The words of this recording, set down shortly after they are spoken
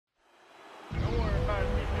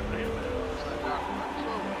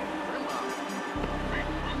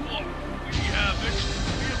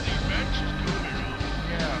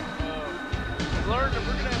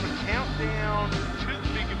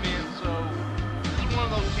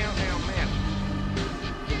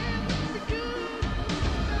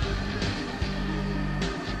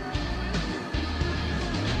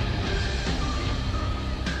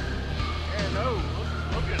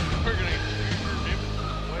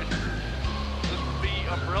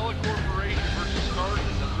Umbrella Corporation versus S.T.A.R.S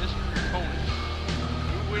is a mystery opponent.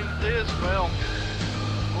 Who wins this? Well,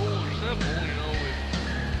 rules are simple, you know, it's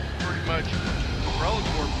pretty much Umbrella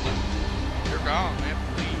Corp loses. They're gone, they have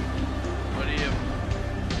to leave. But if,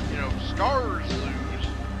 you know, S.T.A.R.S lose,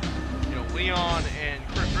 you know, Leon and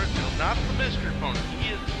Chris Redfield, not the mystery opponent,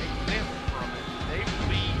 he is exempt from it. They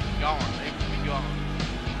will be gone. They will be gone.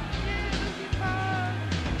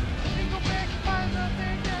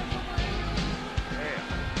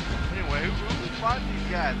 Anyway, who will fight these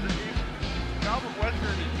guys? If Albert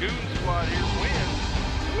Wesker and his goon squad here wins,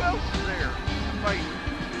 who else is there? Fighting.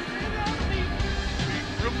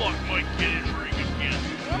 Grimlock might get in the ring again.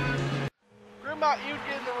 Grimlock, you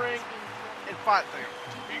get in the ring and fight them.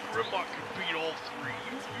 Grimlock can beat all three.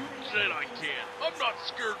 You said I can. I'm not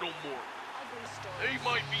scared no more. They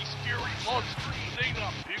might be scary monsters, but they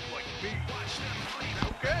not big like me.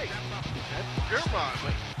 Okay, that's Grimlock,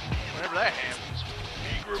 but whenever that happens,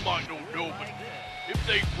 me Grimlock don't know, but if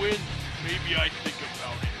they win, maybe I think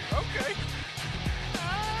about it. Okay.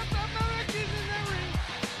 I'm not getting in that ring.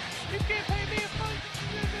 You can't pay me a $100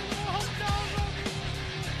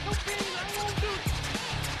 okay, I won't do it.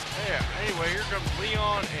 Yeah, anyway, here comes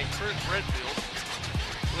Leon and Chris Redfield.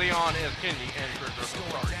 Leon S. Kennedy and Chris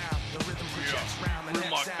Redfield. Sorry. Yeah,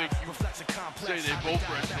 Grimlock think you say they both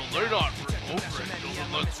Redfield. They're not both Redfield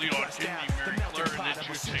unless Leon Kennedy married Claire and then she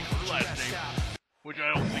would take her last name. Which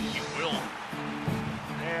I don't think he will.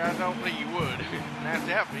 Yeah, I don't think he would. And that's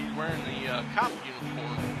after he's wearing the cop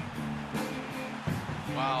uniform.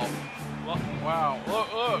 Wow. Wow.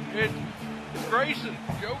 Look, it's Grayson.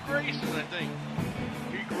 Joe Grayson, I think.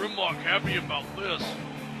 He Grimlock happy about this.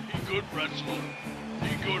 He good wrestler.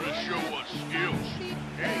 He gonna show us skills.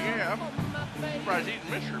 Yeah. I'm surprised he's a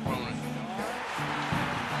mystery opponent.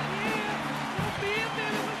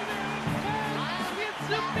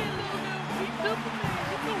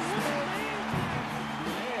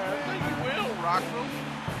 Yeah, I think you will, Rockville.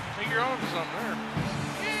 I think you're on to something there.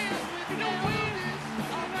 Yeah, if you don't win,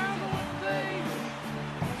 I'm out of one thing.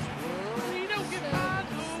 You don't get mine,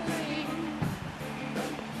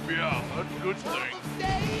 yeah, that's a good thing. But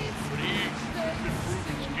he's been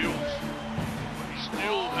proving skills. But he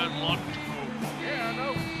still had a lot to go. Yeah, I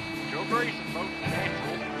know. Joe Grayson, folks,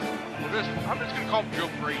 natural. I'm just going to call him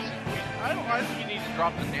Joe Grayson. I think you need to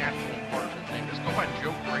drop the natural part of his name. Just go by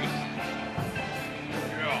Joe Grayson.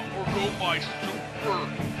 Yeah, or go by Super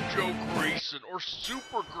Joe Grayson or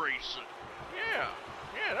Super Grayson. Yeah,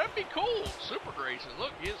 that'd be cool. Super Grayson.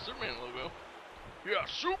 Look, he has a Superman logo. Yeah,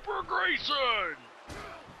 Super Grayson!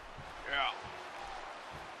 Yeah.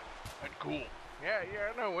 That's cool. Yeah,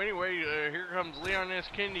 I know. Anyway, here comes Leon S.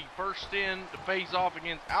 Kennedy first in to face off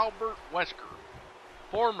against Albert Wesker,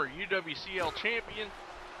 former UWCL champion,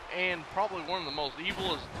 and probably one of the most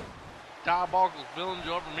evilest, diabolical villains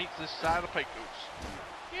you'll ever meet this side of Pecos.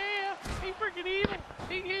 Yeah, he's freaking evil.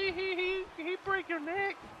 He break your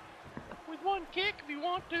neck with one kick if you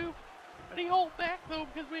want to, but he hold back though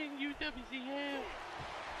because we're in UWCL.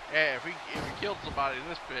 Yeah, if he killed somebody in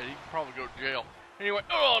this bed, he could probably go to jail. Anyway,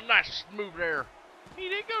 oh, nice move there. He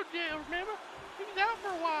did go to jail, remember? He was out for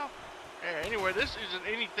a while. Yeah, anyway, this is an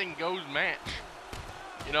anything goes match.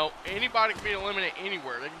 You know, anybody can be eliminated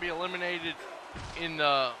anywhere. They can be eliminated in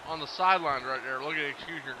on the sideline right there. Look at the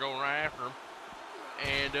executioner going right after him.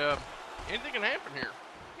 And anything can happen here.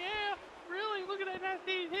 Yeah, really. Look at that nice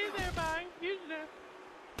DDT there by executioner.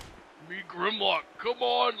 Me Grimlock. Come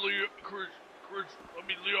on, Leon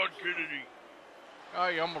Kennedy. Oh,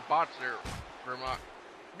 you almost bots there, Grimlock.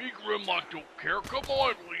 Me Grimlock don't care. Come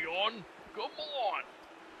on, Leon. Come on.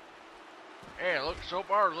 Yeah, look, so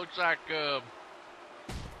far it looks like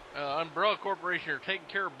Umbrella Corporation are taking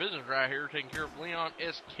care of business right here, taking care of Leon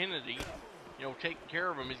S. Kennedy. You know, taking care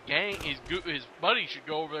of him. His gang, his buddy should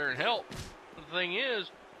go over there and help. But the thing is,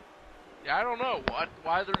 I don't know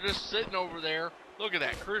why they're just sitting over there. Look at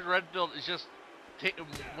that. Chris Redfield is just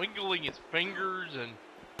wiggling his fingers, and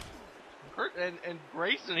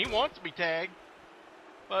Grayson, he wants to be tagged.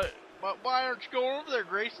 But why aren't you going over there,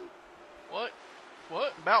 Grayson? What?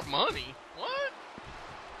 About money? What?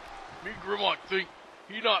 Me Grimlock think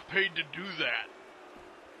he not paid to do that.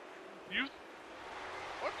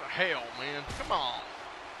 What the hell, man? Come on.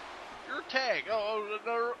 You're a tag.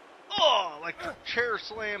 Oh, like the chair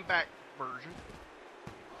slam back version.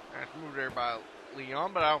 Nice move there by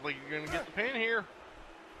Leon, but I don't think you're going to get the pin here.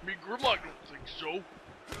 Me Grimlock don't think so.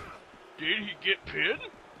 Did he get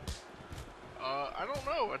pinned? I don't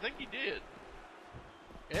know. I think he did.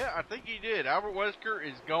 Yeah, I think he did. Albert Wesker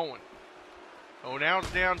is going. Oh, now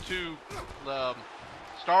it's down to the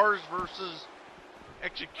S.T.A.R.S versus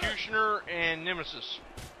Executioner and Nemesis.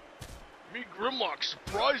 Me Grimlock's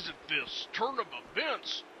surprised at this turn of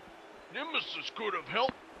events. Nemesis could have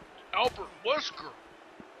helped Albert Wesker.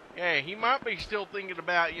 Yeah, he might be still thinking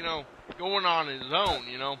about, going on his own,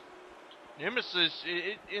 Nemesis,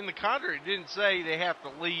 in the contract, it didn't say they have to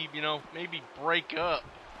leave, maybe break up.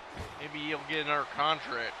 Maybe he'll get another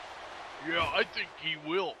contract. Yeah, I think he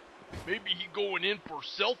will. Maybe he going in for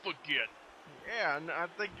self again. Yeah, I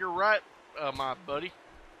think you're right, my buddy.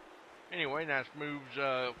 Anyway, nice moves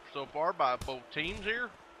so far by both teams here.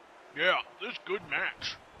 Yeah, this good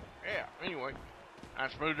match. Yeah, anyway.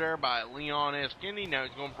 Nice move there by Leon S. Kennedy. Now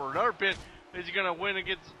he's going for another pin. Is he going to win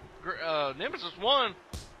against Nemesis 1?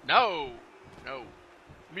 No.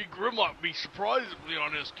 Me Grimlock be surprised if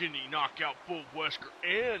Leon S. Kennedy knock out both Wesker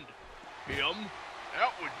and him.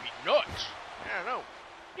 That would be nuts. Yeah, I know.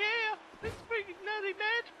 Yeah, it's a big nutty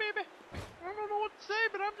match, baby. I don't know what to say,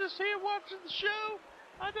 but I'm just here watching the show.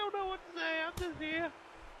 I don't know what to say. I'm just here.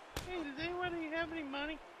 Hey, does anybody have any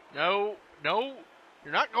money? No.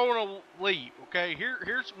 You're not going to leave, okay?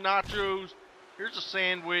 Here's some nachos. Here's a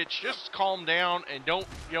sandwich. Just calm down and don't,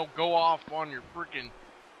 go off on your freaking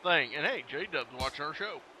thing. And hey, J-Dub's watching our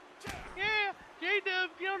show. Yeah, J-Dub,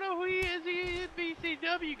 you don't know who he is. He is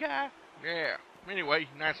BCW guy. Yeah. Anyway,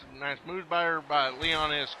 nice moves by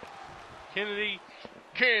Leon S. Kennedy.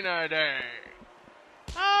 He ain't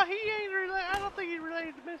related. I don't think he's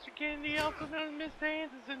related to Mr. Kennedy, also known as Mr.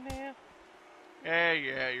 Anderson now.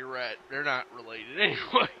 Yeah, you're right. They're not related.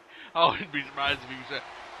 Anyway, I wouldn't be surprised if he said,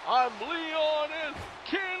 I'm Leon S.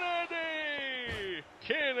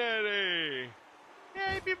 Kennedy.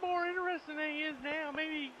 Yeah, he'd be more interesting than he is now.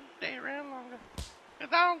 Maybe he can stay around longer.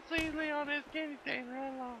 Because I don't see Leon S. Kennedy staying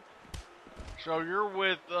around long. So you're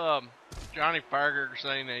with Johnny Farger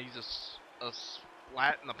saying that he's a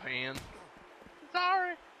flat in the pan?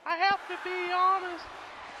 Sorry, I have to be honest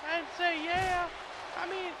and say, yeah. I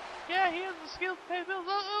mean, yeah, he has the skills to pay bills.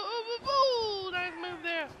 Nice move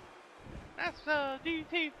there. That's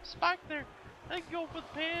DDT spike there. They can go for the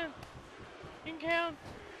pin. You can count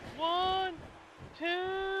 1,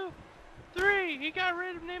 2, 3. He got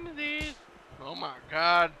rid of Nemesis. Oh my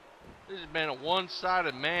God. This has been a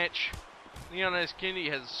one-sided match. Leon S. Kennedy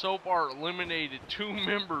has so far eliminated 2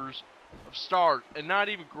 members of S.T.A.R.S, and not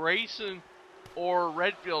even Grayson or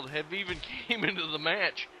Redfield have even came into the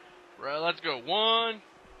match. Right, let's go. 1.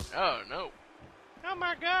 Oh, no. Oh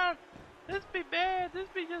my God. This be bad. This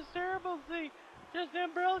be just terrible to see. Just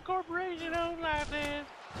Umbrella Corporation own like this.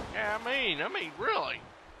 Yeah, I mean, really.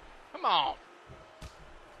 Come on.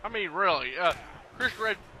 Really.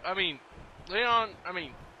 Leon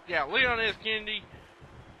S. Kennedy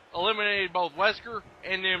eliminated both Wesker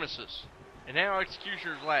and Nemesis. And now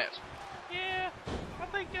Executioner's last. Yeah, I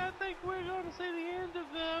think we're going to see the end of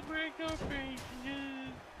the Umbrella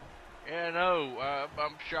Corporation. Yeah, no,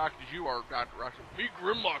 I'm shocked as you are, Dr. Russell. Me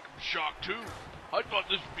Grimlock am shocked too. I thought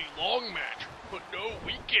this would be a long match, but no,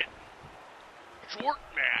 weekend. Short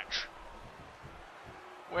match.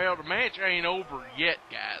 Well, the match ain't over yet,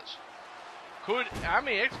 guys.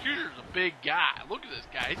 Executioner's a big guy. Look at this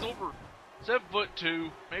guy. He's over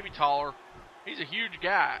 7'2", maybe taller. He's a huge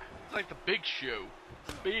guy. He's like the Big Show.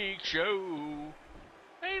 Big Show.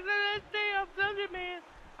 Hey, let's stay on subject, man.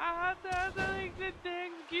 I think that the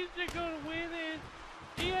Executioner gonna win this.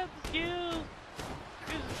 He has the skills.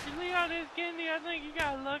 Because Leon S. Kennedy, I think he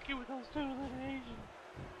got lucky with those 2 eliminations.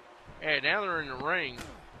 Yeah, now they're in the ring.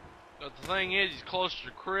 But the thing is, he's closer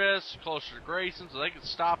to Chris, closer to Grayson, so they can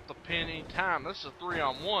stop the pin anytime. This is a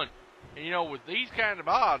 3-on-1. And with these kind of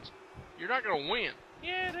odds, you're not gonna win.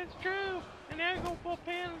 Yeah, that's true. And now he's gonna pull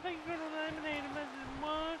pin. I think he's gonna eliminate him.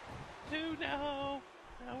 1, 2, no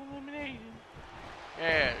elimination.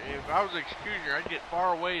 Yeah, if I was an Executioner, I'd get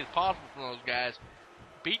far away as possible from those guys,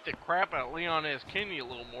 beat the crap out of Leon S. Kennedy a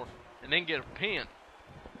little more, and then get a pin.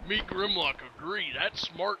 Me Grimlock agree. That's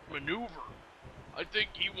smart maneuver. I think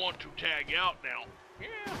he want to tag out now.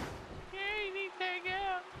 Yeah, he needs to tag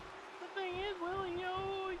out. The thing is, he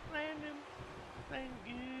always land him. Thank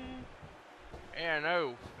good. Yeah, I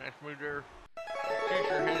know. Nice move there.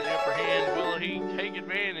 Executioner has the upper hand. Will he take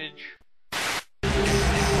advantage?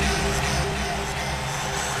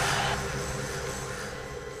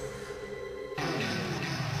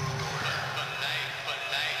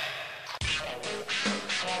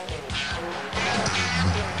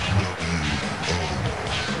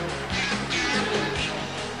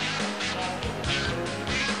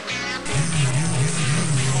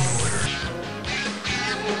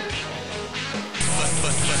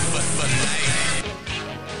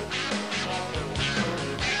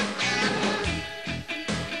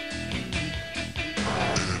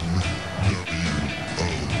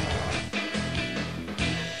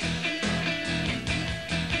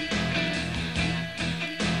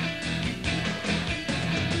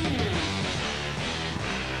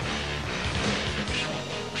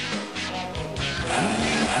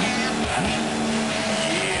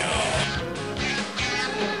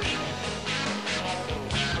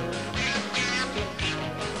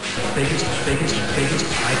 biggest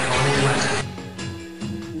iconic wrestling.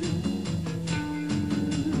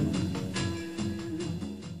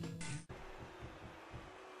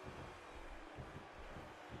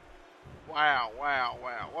 Wow.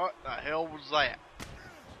 What the hell was that?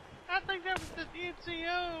 I think that was the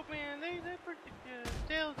NCO, man. They pretty good.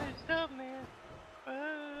 Tell their stuff, man.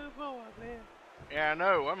 Oh, boy, man. Yeah, I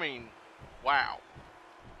know. I mean, wow.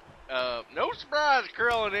 No surprise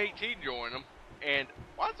Curl and 18 joined them. And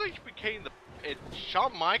why think you became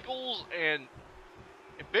Shawn Michaels and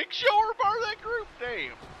Big Show are part of that group?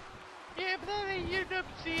 Damn. Yeah, but that ain't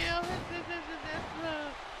UWCL.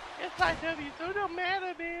 That's SIW, so it don't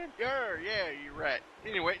matter, man. Yeah, you're right.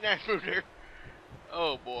 Anyway, next move there.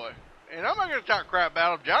 Oh, boy. And I'm not going to talk crap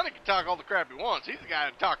about him. Johnny can talk all the crap he wants. He's the guy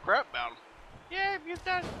to talk crap about him. Yeah, because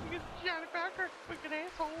Johnny Parker, freaking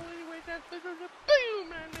asshole. Anyway, that's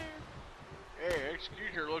boom right there. Hey,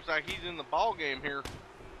 Executioner looks like he's in the ball game here.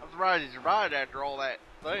 I'm surprised he survived after all that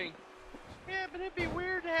thing. Yeah, but it'd be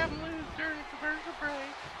weird to have him lose during a commercial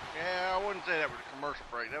break. Yeah, I wouldn't say that was a commercial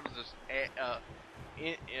break. That was just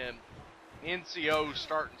NCO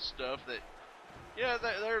starting stuff that, yeah,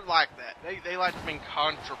 they're like that. They like to be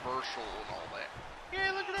controversial and all that.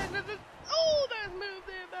 Yeah, look at that. Oh, that move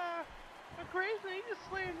there by Crazy. He just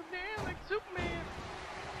slammed him down like Superman.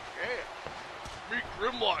 Yeah. Me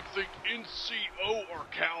Grimlock think NCO are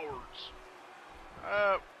cowards.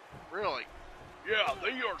 Really? Yeah,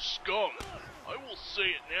 they are scum. I will say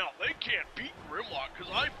it now. They can't beat Grimlock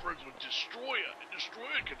because I'm friends with Destroyer, and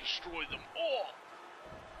Destroyer can destroy them all.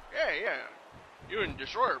 Yeah. You and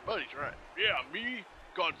Destroyer are buddies, right? Yeah, me,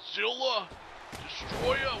 Godzilla,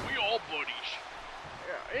 Destroyer, we all buddies.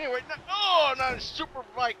 Yeah, anyway, not a super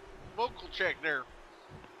vocal check there.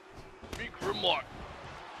 Me Grimlock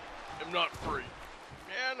am not free.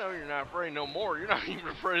 Yeah, I know you're not afraid no more. You're not even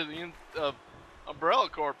afraid of the Umbrella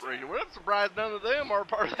Corporation. Well, I'm surprised none of them are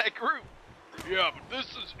part of that group. Yeah, but this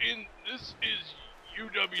is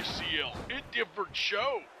UWCL. A different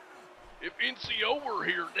show. If NCO were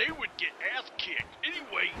here, they would get ass kicked.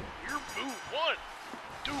 Anyway, your move 1,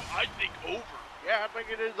 2, I think over. Yeah, I think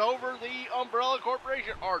it is over. The Umbrella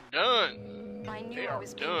Corporation are done. I knew I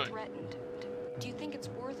was being threatened. Do you think it's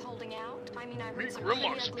worth holding out? I mean, I heard some pretty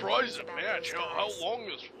ugly surprised things at about match those how guys. long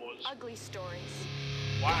this was. Ugly stories.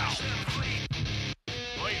 Wow.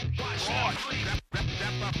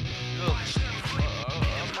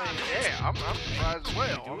 I'm surprised as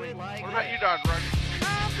well. I mean, what about you, Dodge Roger?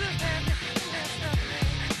 I'm just happy to see that stuff, man.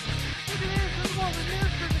 Look at this. This is what we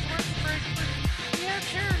missed for the commercial break. We had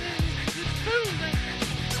Sharon in this boom there.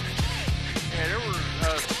 Yeah, there were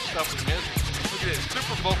stuff we missed. Look at this.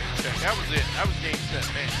 Super vocal check. That was it. That was game set,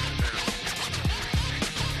 man.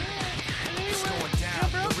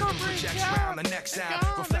 The rhythm projects round the next sound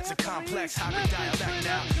reflects a complex hybrid dialect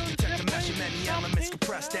now. Detect the measure, many elements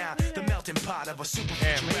compressed down. The melting pot of a super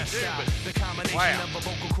futurist style. The combination of a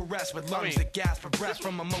vocal caress with lungs that gasp for breath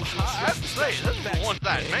from emotional stress. This is one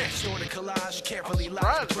that man. Sort of collage, carefully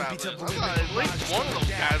lies between beats of rhythm. At least one of those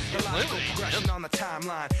guys get limited. Progression on the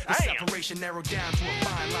timeline. The separation narrowed down to a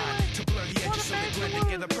fine line to blur the edges so they blend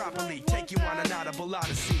together properly. Take you on an audible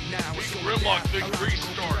odyssey. Now it's going down. A logical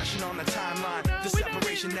progression on the timeline. The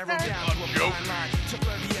separation narrowed down to a fine line to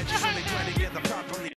blur the edges so they blend together properly.